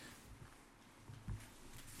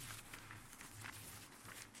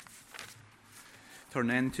turn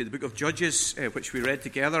then to the book of Judges, which we read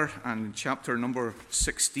together, and chapter number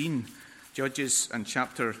 16. Judges and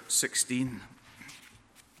chapter 16.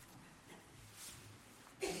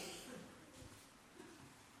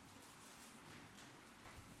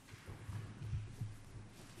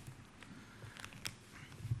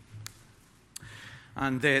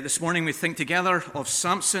 And this morning we think together of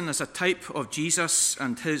Samson as a type of Jesus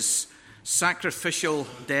and his sacrificial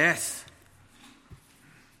death.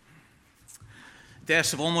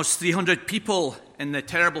 Deaths of almost 300 people in the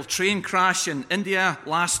terrible train crash in India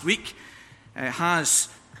last week has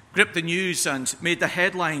gripped the news and made the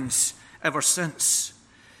headlines ever since.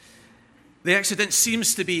 The accident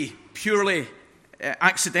seems to be purely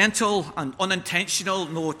accidental and unintentional.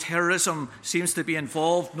 No terrorism seems to be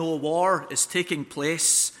involved. No war is taking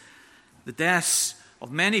place. The deaths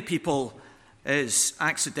of many people is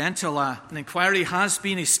accidental. An inquiry has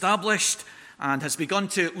been established and has begun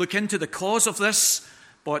to look into the cause of this,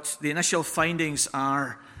 but the initial findings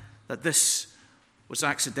are that this was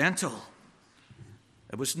accidental.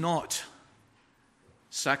 It was not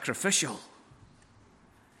sacrificial.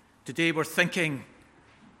 Today we're thinking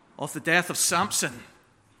of the death of Samson,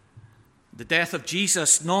 the death of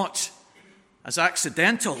Jesus, not as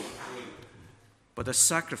accidental, but as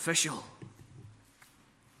sacrificial.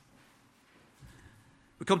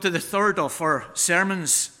 We come to the third of our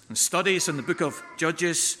sermons and studies in the book of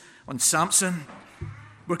Judges on Samson.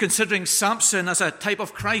 We're considering Samson as a type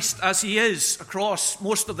of Christ, as he is across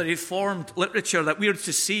most of the Reformed literature that we're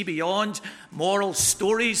to see beyond moral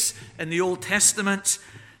stories in the Old Testament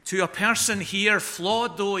to a person here,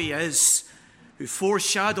 flawed though he is, who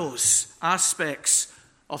foreshadows aspects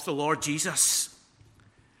of the Lord Jesus.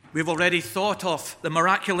 We've already thought of the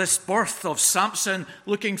miraculous birth of Samson,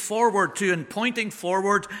 looking forward to and pointing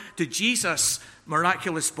forward to Jesus'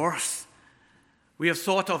 miraculous birth. We have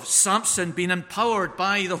thought of Samson being empowered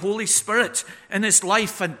by the Holy Spirit in his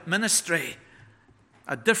life and ministry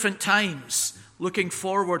at different times, looking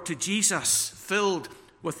forward to Jesus filled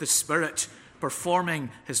with the Spirit, performing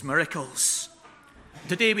his miracles.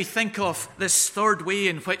 Today we think of this third way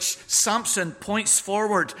in which Samson points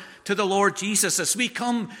forward to the Lord Jesus. As we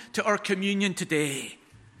come to our communion today,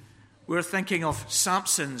 we're thinking of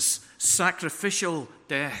Samson's sacrificial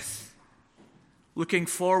death, looking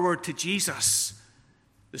forward to Jesus,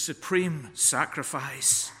 the supreme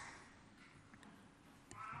sacrifice.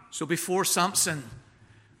 So before Samson,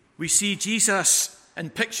 we see Jesus in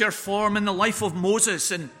picture form in the life of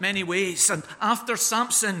Moses in many ways. And after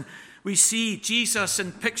Samson, we see Jesus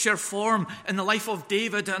in picture form in the life of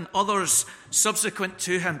David and others subsequent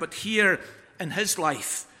to him. But here in his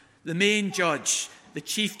life, the main judge, the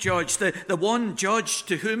chief judge, the one judge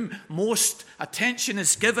to whom most attention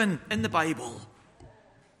is given in the Bible,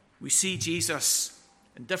 we see Jesus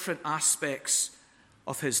in different aspects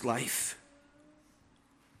of his life.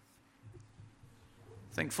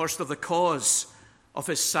 Think first of the cause of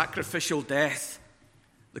his sacrificial death.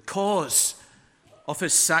 The cause of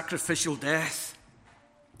his sacrificial death.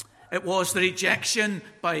 It was the rejection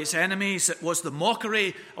by his enemies. It was the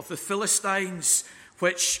mockery of the Philistines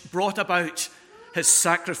which brought about his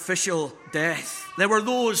sacrificial death. There were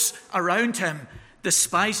those around him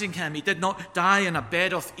despising him. He did not die in a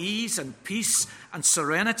bed of ease and peace and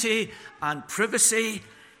serenity and privacy.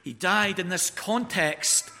 He died in this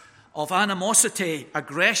context of animosity,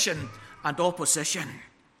 aggression, and opposition.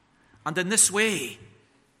 And in this way,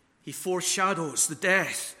 he foreshadows the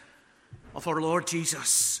death of our Lord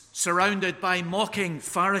Jesus, surrounded by mocking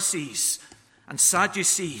Pharisees and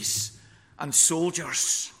Sadducees and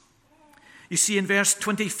soldiers. You see in verse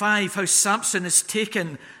 25 how Samson is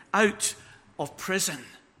taken out of prison.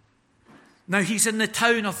 Now he's in the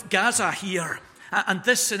town of Gaza here, and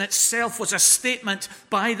this in itself was a statement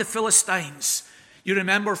by the Philistines. You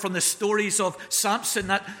remember from the stories of Samson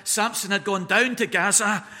that Samson had gone down to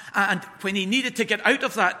Gaza, and when he needed to get out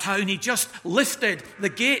of that town, he just lifted the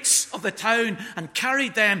gates of the town and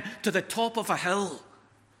carried them to the top of a hill.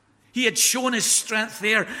 He had shown his strength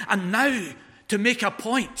there, and now, to make a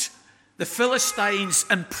point, the Philistines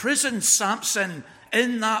imprisoned Samson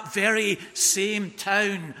in that very same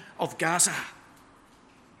town of Gaza.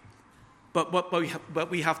 But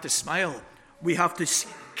we have to smile. We have to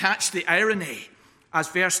catch the irony. As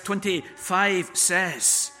verse 25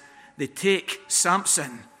 says, they take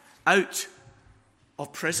Samson out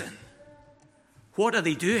of prison. What are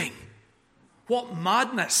they doing? What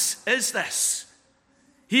madness is this?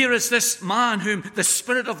 Here is this man whom the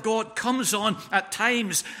Spirit of God comes on at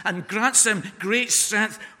times and grants him great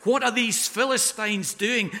strength. What are these Philistines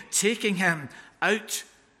doing, taking him out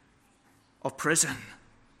of prison?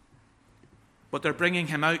 but they're bringing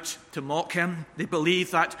him out to mock him. They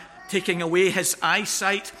believe that taking away his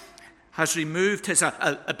eyesight has removed his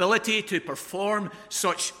ability to perform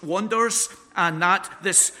such wonders, and that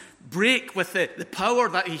this break with the power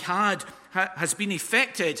that he had has been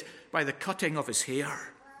effected by the cutting of his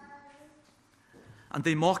hair. And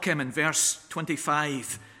they mock him in verse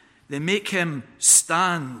 25. They make him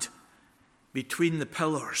stand between the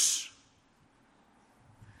pillars.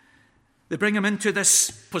 They bring him into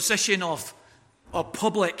this position of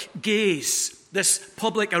public gaze, this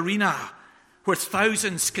public arena where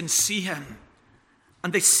thousands can see him.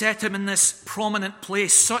 And they set him in this prominent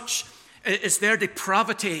place. Such is their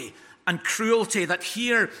depravity and cruelty that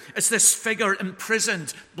here is this figure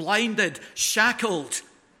imprisoned, blinded, shackled.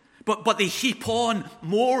 But they heap on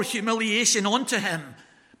more humiliation onto him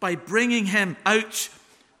by bringing him out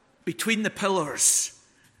between the pillars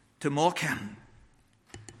to mock him.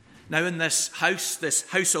 Now in this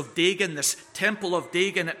house of Dagon, this temple of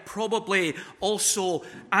Dagon, it probably also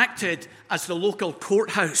acted as the local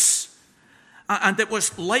courthouse. And it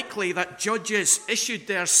was likely that judges issued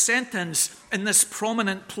their sentence in this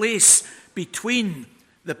prominent place between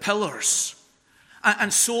the pillars.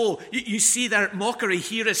 And so you see their mockery.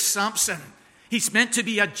 Here is Samson. He's meant to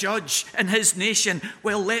be a judge in his nation.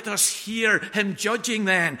 Well, let us hear him judging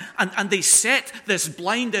then. And they set this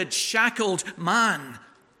blinded, shackled man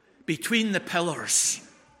between the pillars.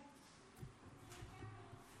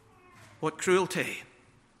 What cruelty.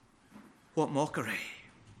 What mockery.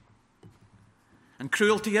 And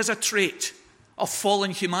cruelty is a trait of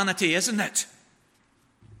fallen humanity, isn't it?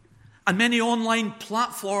 And many online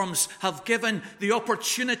platforms have given the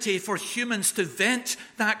opportunity for humans to vent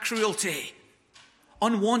that cruelty.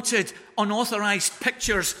 Unwanted, unauthorized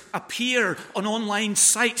pictures appear on online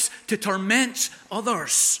sites to torment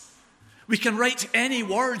others. We can write any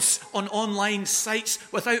words on online sites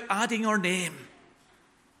without adding our name.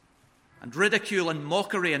 And ridicule and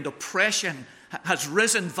mockery and oppression has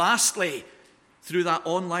risen vastly through that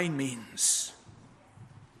online means.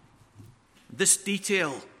 This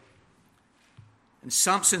detail in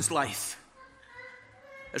Samson's life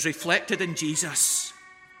is reflected in Jesus.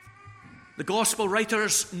 The gospel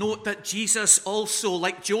writers note that Jesus also,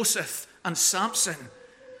 like Joseph and Samson,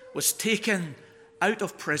 was taken out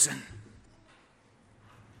of prison.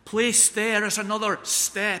 Placed there as another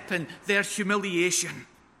step in their humiliation.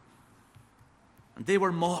 And they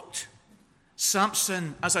were mocked.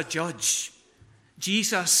 Samson as a judge.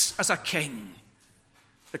 Jesus as a king.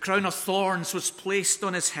 The crown of thorns was placed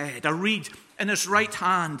on his head, a reed in his right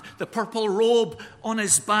hand, the purple robe on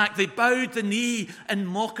his back. They bowed the knee in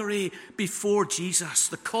mockery before Jesus,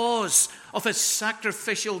 the cause of his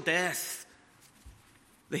sacrificial death.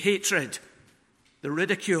 The hatred, the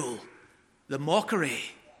ridicule, the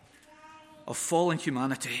mockery of fallen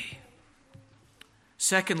humanity.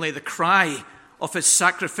 Secondly, the cry of his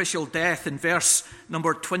sacrificial death in verse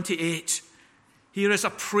number 28. Here is a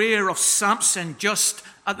prayer of Samson just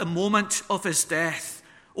at the moment of his death.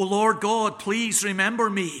 O Lord God, please remember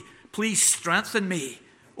me. Please strengthen me,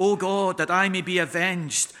 O God, that I may be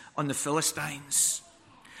avenged on the Philistines.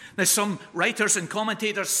 Now, some writers and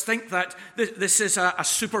commentators think that this is a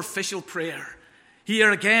superficial prayer.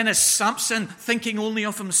 Here again is Samson thinking only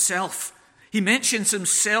of himself. He mentions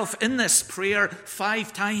himself in this prayer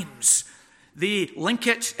 5 times. They link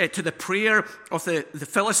it to the prayer of the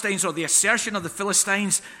Philistines, or the assertion of the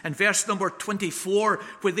Philistines in verse number 24,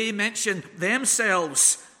 where they mention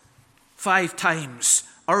themselves 5 times.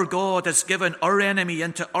 Our God has given our enemy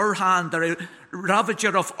into our hand, the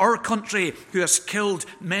ravager of our country, who has killed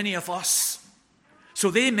many of us. So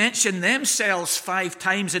they mention themselves 5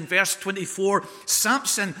 times in verse 24.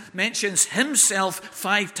 Samson mentions himself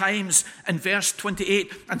 5 times in verse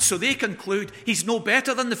 28. And so they conclude he's no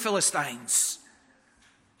better than the Philistines.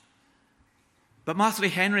 But Matthew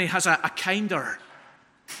Henry has a kinder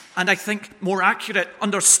and I think more accurate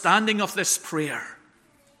understanding of this prayer.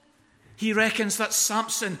 He reckons that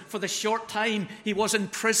Samson, for the short time he was in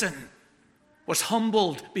prison, was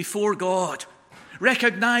humbled before God,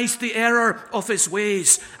 recognized the error of his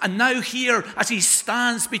ways, and now here, as he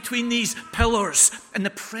stands between these pillars in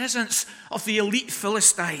the presence of the elite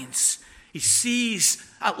Philistines, he sees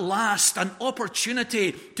at last an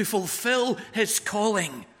opportunity to fulfill his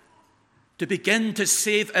calling, to begin to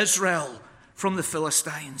save Israel from the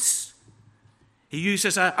Philistines. He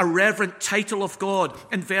uses a reverent title of God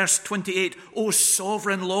in verse 28, O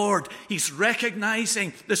Sovereign Lord. He's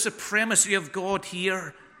recognizing the supremacy of God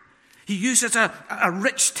here. He uses a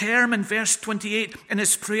rich term in verse 28 in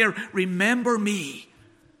his prayer, remember me.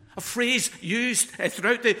 A phrase used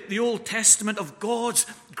throughout the Old Testament of God's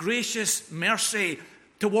gracious mercy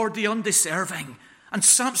toward the undeserving. And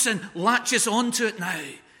Samson latches onto it now.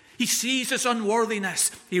 He sees his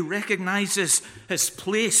unworthiness. He recognizes his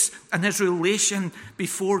place and his relation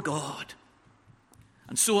before God.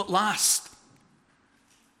 And so at last,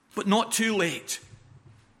 but not too late,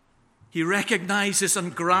 he recognizes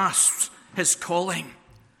and grasps his calling.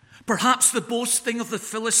 Perhaps the boasting of the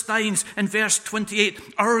Philistines in verse 28,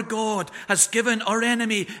 our God has given our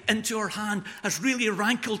enemy into our hand, has really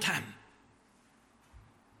rankled him.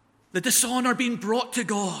 The dishonor being brought to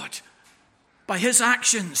God by his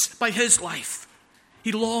actions, by his life.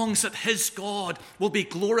 He longs that his God will be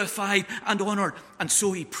glorified and honored, and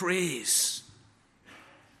so he prays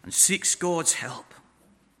and seeks God's help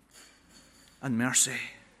and mercy.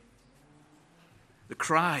 The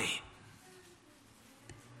cry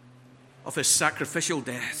of his sacrificial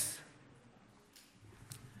death.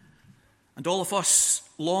 And all of us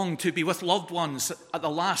long to be with loved ones at the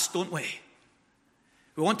last, don't we?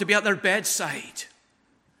 We want to be at their bedside,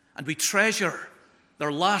 and we treasure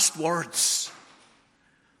their last words.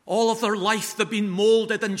 All of their life, they've been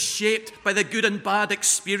molded and shaped by the good and bad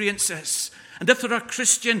experiences. And if they're a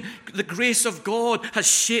Christian, the grace of God has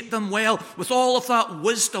shaped them well with all of that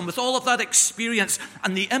wisdom, with all of that experience,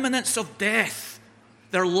 and the imminence of death.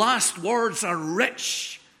 Their last words are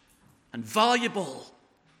rich and valuable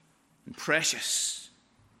and precious.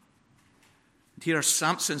 And here are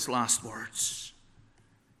Samson's last words.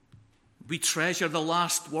 We treasure the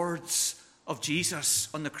last words of Jesus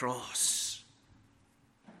on the cross.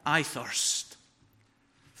 I thirst.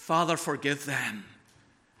 Father, forgive them.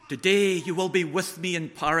 Today you will be with me in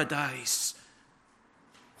paradise.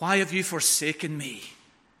 Why have you forsaken me?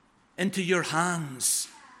 Into your hands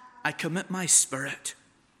I commit my spirit.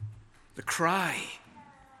 The cry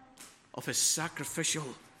of his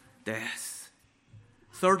sacrificial death.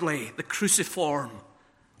 Thirdly, the cruciform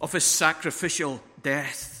of his sacrificial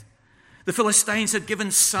death. The Philistines had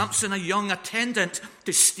given Samson a young attendant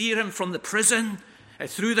to steer him from the prison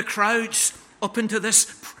through the crowds up into this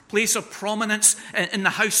place of prominence in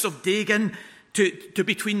the house of Dagon to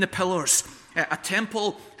between the pillars. A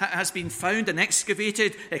temple has been found and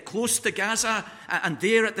excavated close to Gaza, and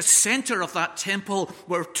there at the center of that temple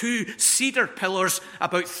were two cedar pillars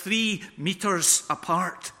about 3 meters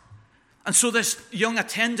apart. And so this young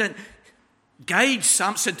attendant guides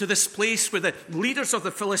Samson to this place where the leaders of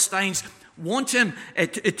the Philistines want him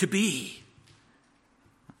to be.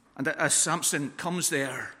 And as Samson comes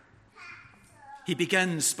there, he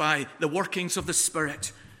begins by the workings of the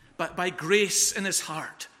Spirit, but by grace in his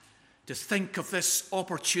heart, to think of this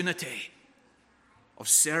opportunity of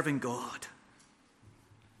serving God.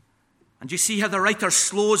 And you see how the writer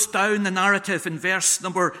slows down the narrative in verse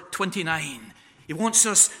number 29. He wants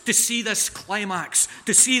us to see this climax,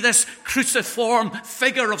 to see this cruciform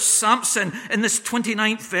figure of Samson in this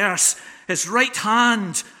 29th verse. His right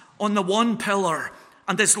hand on the one pillar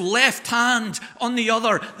and his left hand on the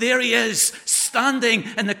other. There he is, standing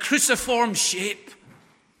in the cruciform shape.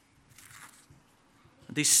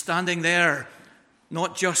 And he's standing there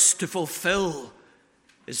not just to fulfill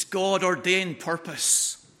his God-ordained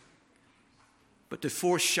purpose, but to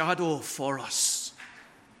foreshadow for us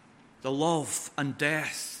the love and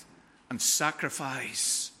death and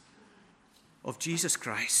sacrifice of Jesus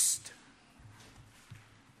Christ.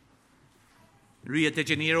 Rio de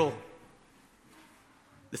Janeiro,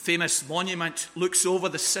 the famous monument looks over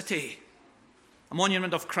the city. A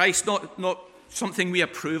monument of Christ, not something we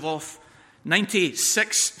approve of.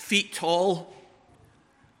 96 feet tall,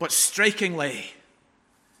 but strikingly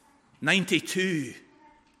 92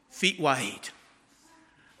 feet wide.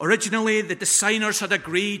 Originally, the designers had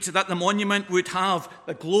agreed that the monument would have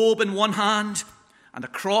the globe in one hand and a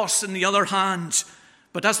cross in the other hand.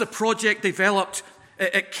 But as the project developed,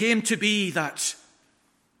 it came to be that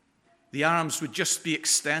the arms would just be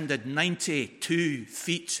extended 92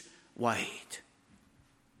 feet wide.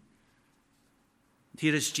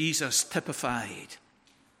 Here is Jesus typified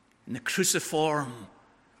in the cruciform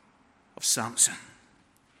of Samson.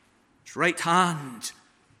 His right hand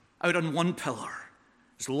out on one pillar,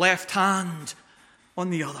 his left hand on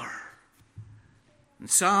the other. And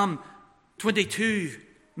Psalm 22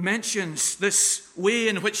 mentions this way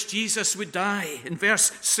in which Jesus would die. In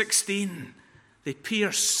verse 16, they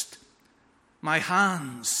pierced my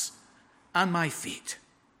hands and my feet.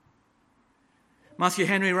 Matthew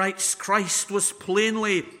Henry writes, Christ was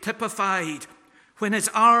plainly typified when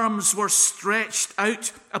his arms were stretched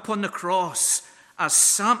out upon the cross as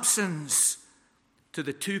Samson's to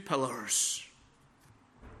the 2 pillars.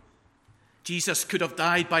 Jesus could have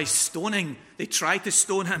died by stoning. They tried to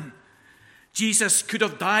stone him. Jesus could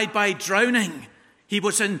have died by drowning. He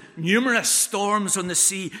was in numerous storms on the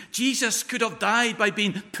sea. Jesus could have died by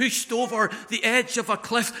being pushed over the edge of a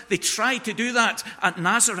cliff. They tried to do that at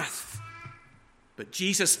Nazareth. But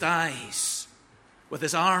Jesus dies with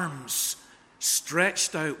his arms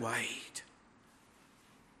stretched out wide.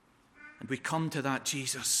 And we come to that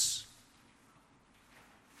Jesus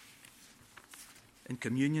in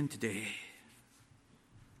communion today.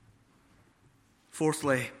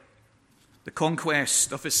 Fourthly, the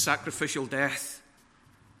conquest of his sacrificial death.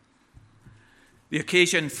 The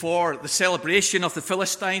occasion for the celebration of the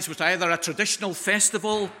Philistines was either a traditional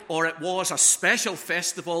festival or it was a special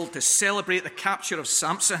festival to celebrate the capture of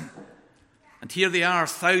Samson. And here they are,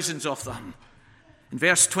 thousands of them. In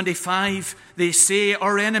verse 25, they say,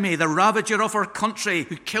 "Our enemy, the ravager of our country,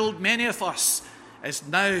 who killed many of us, is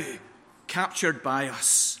now captured by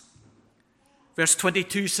us." Verse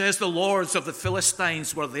 22 says the lords of the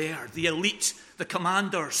Philistines were there, the elite, the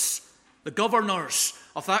commanders, the governors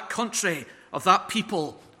of that country, of that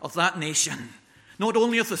people, of that nation. Not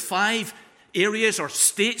only of the 5 areas or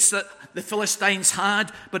states that the Philistines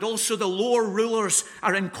had, but also the lower rulers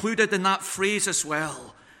are included in that phrase as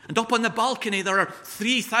well. And up on the balcony there are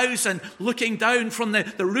 3,000 looking down from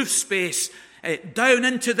the roof space, down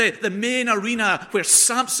into the main arena where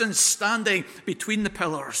Samson's standing between the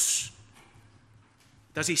pillars.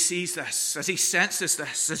 As he sees this, as he senses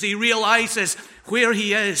this, as he realizes where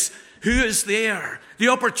he is, who is there, the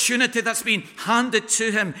opportunity that's been handed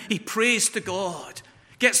to him, he prays to God,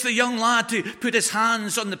 gets the young lad to put his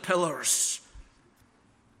hands on the pillars.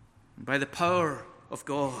 And by the power of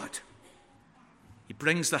God, he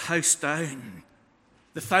brings the house down,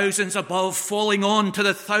 the thousands above falling on to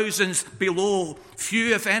the thousands below,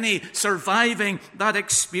 few if any surviving that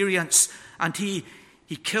experience. And he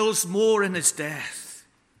kills more in his death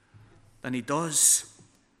than he does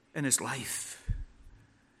in his life.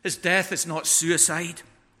 His death is not suicide.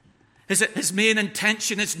 His main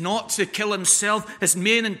intention is not to kill himself. His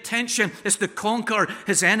main intention is to conquer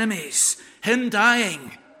his enemies. Him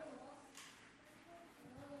dying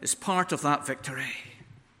is part of that victory.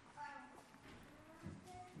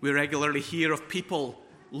 We regularly hear of people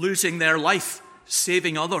losing their life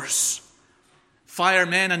saving others.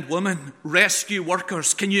 Firemen and women, rescue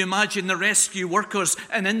workers. Can you imagine the rescue workers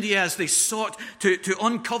in India as they sought to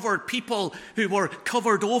uncover people who were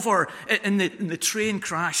covered over in the train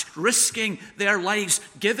crash, risking their lives,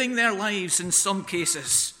 giving their lives in some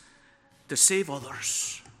cases to save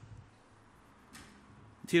others?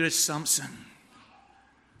 And here is Samson,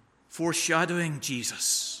 foreshadowing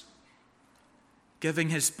Jesus, giving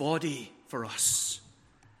his body for us,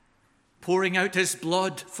 pouring out his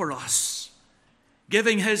blood for us,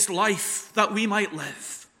 giving his life that we might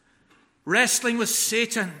live, wrestling with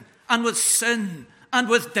Satan and with sin and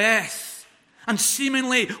with death, and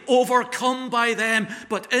seemingly overcome by them,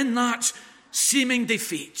 but in that seeming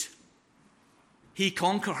defeat, he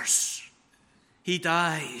conquers, he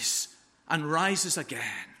dies, and rises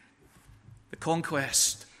again. The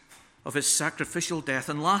conquest of his sacrificial death.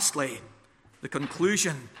 And lastly, the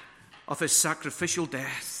conclusion of his sacrificial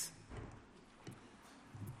death.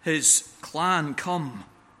 His clan come,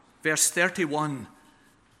 verse 31,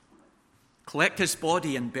 collect his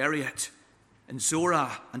body and bury it in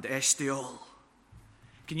Zorah and Eshtaol.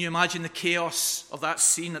 Can you imagine the chaos of that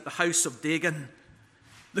scene at the house of Dagon?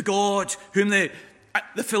 The God whom the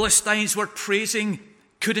Philistines were praising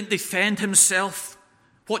couldn't defend himself.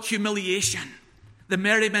 What humiliation. The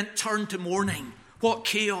merriment turned to mourning. What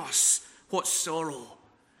chaos, what sorrow.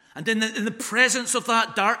 And in the presence of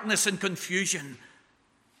that darkness and confusion,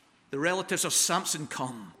 the relatives of Samson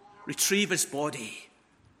come, retrieve his body,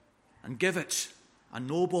 and give it a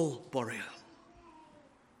noble burial.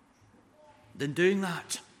 And in doing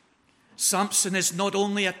that, Samson is not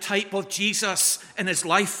only a type of Jesus in his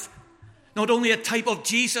life, not only a type of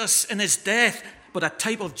Jesus in his death, but a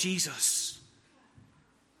type of Jesus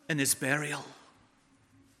in his burial.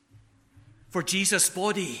 For Jesus'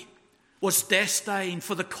 body was destined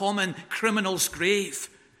for the common criminal's grave,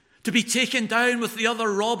 to be taken down with the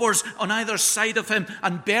other robbers on either side of him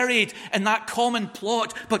and buried in that common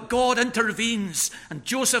plot. But God intervenes, and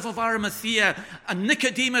Joseph of Arimathea and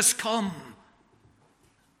Nicodemus come.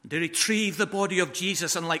 They retrieve the body of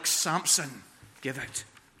Jesus and, like Samson, give it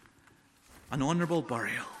an honourable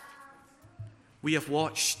burial. We have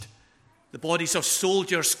watched the bodies of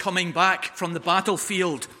soldiers coming back from the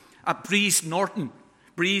battlefield at Breeze Norton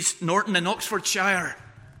in Oxfordshire.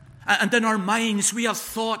 And in our minds, we have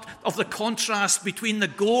thought of the contrast between the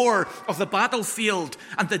gore of the battlefield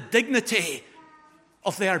and the dignity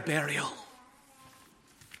of their burial.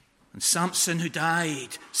 And Samson, who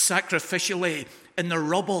died sacrificially in the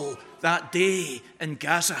rubble that day in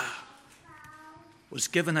Gaza, was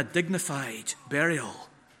given a dignified burial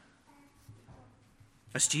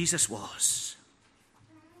as Jesus was.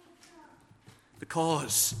 The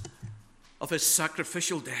cause of his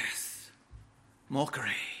sacrificial death,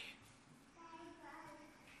 mockery.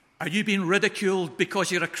 Are you being ridiculed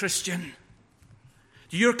because you're a Christian?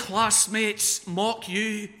 Do your classmates mock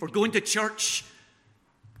you for going to church,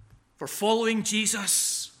 for following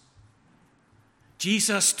Jesus?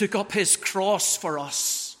 Jesus took up his cross for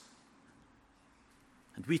us,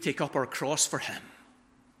 and we take up our cross for him.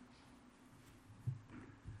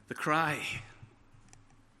 The cry,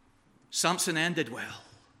 Samson ended well.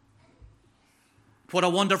 What a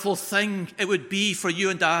wonderful thing it would be for you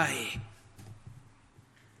and I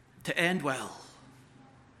to end well,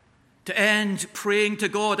 to end praying to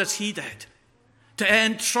God as he did, to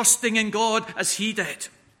end trusting in God as he did,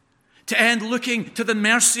 to end looking to the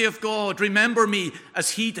mercy of God, remember me,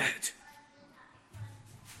 as he did.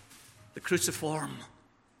 The cruciform.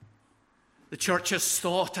 The church has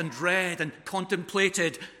thought and read and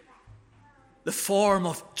contemplated the form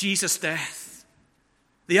of Jesus' death.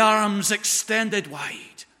 The arms extended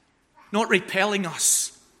wide, not repelling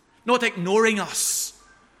us, not ignoring us,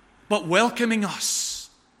 but welcoming us.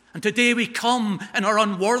 And today we come in our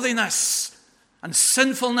unworthiness and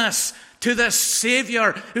sinfulness to this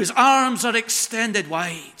Savior whose arms are extended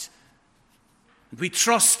wide. And we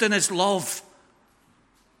trust in his love,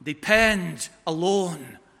 depend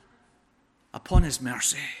alone upon his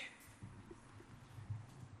mercy.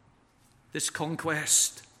 This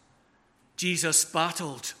conquest, Jesus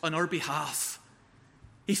battled on our behalf.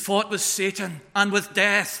 He fought with Satan and with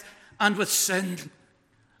death and with sin,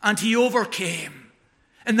 and he overcame.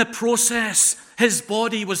 In the process, his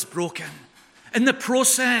body was broken. In the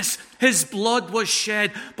process, his blood was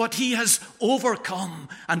shed, but he has overcome.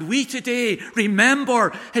 And we today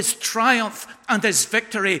remember his triumph and his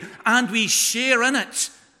victory, and we share in it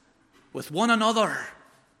with one another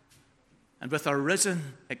and with our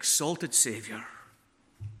risen, exalted Savior.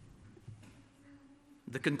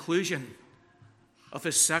 The conclusion of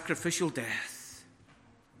his sacrificial death.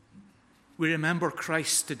 We remember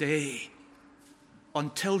Christ today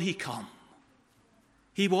until he come.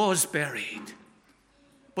 He was buried,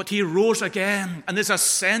 but he rose again and is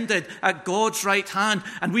ascended at God's right hand.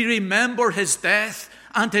 And we remember his death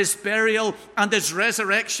and his burial and his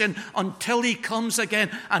resurrection until he comes again.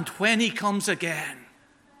 And when he comes again,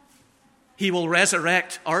 he will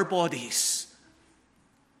resurrect our bodies,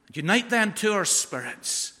 unite them to our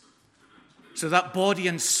spirits, so that body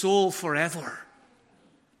and soul forever,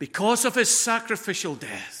 because of his sacrificial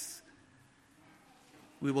death,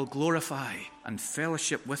 we will glorify and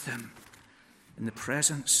fellowship with him in the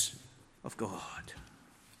presence of God.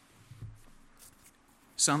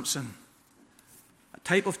 Samson, a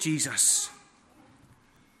type of Jesus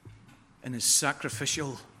in his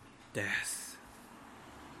sacrificial death.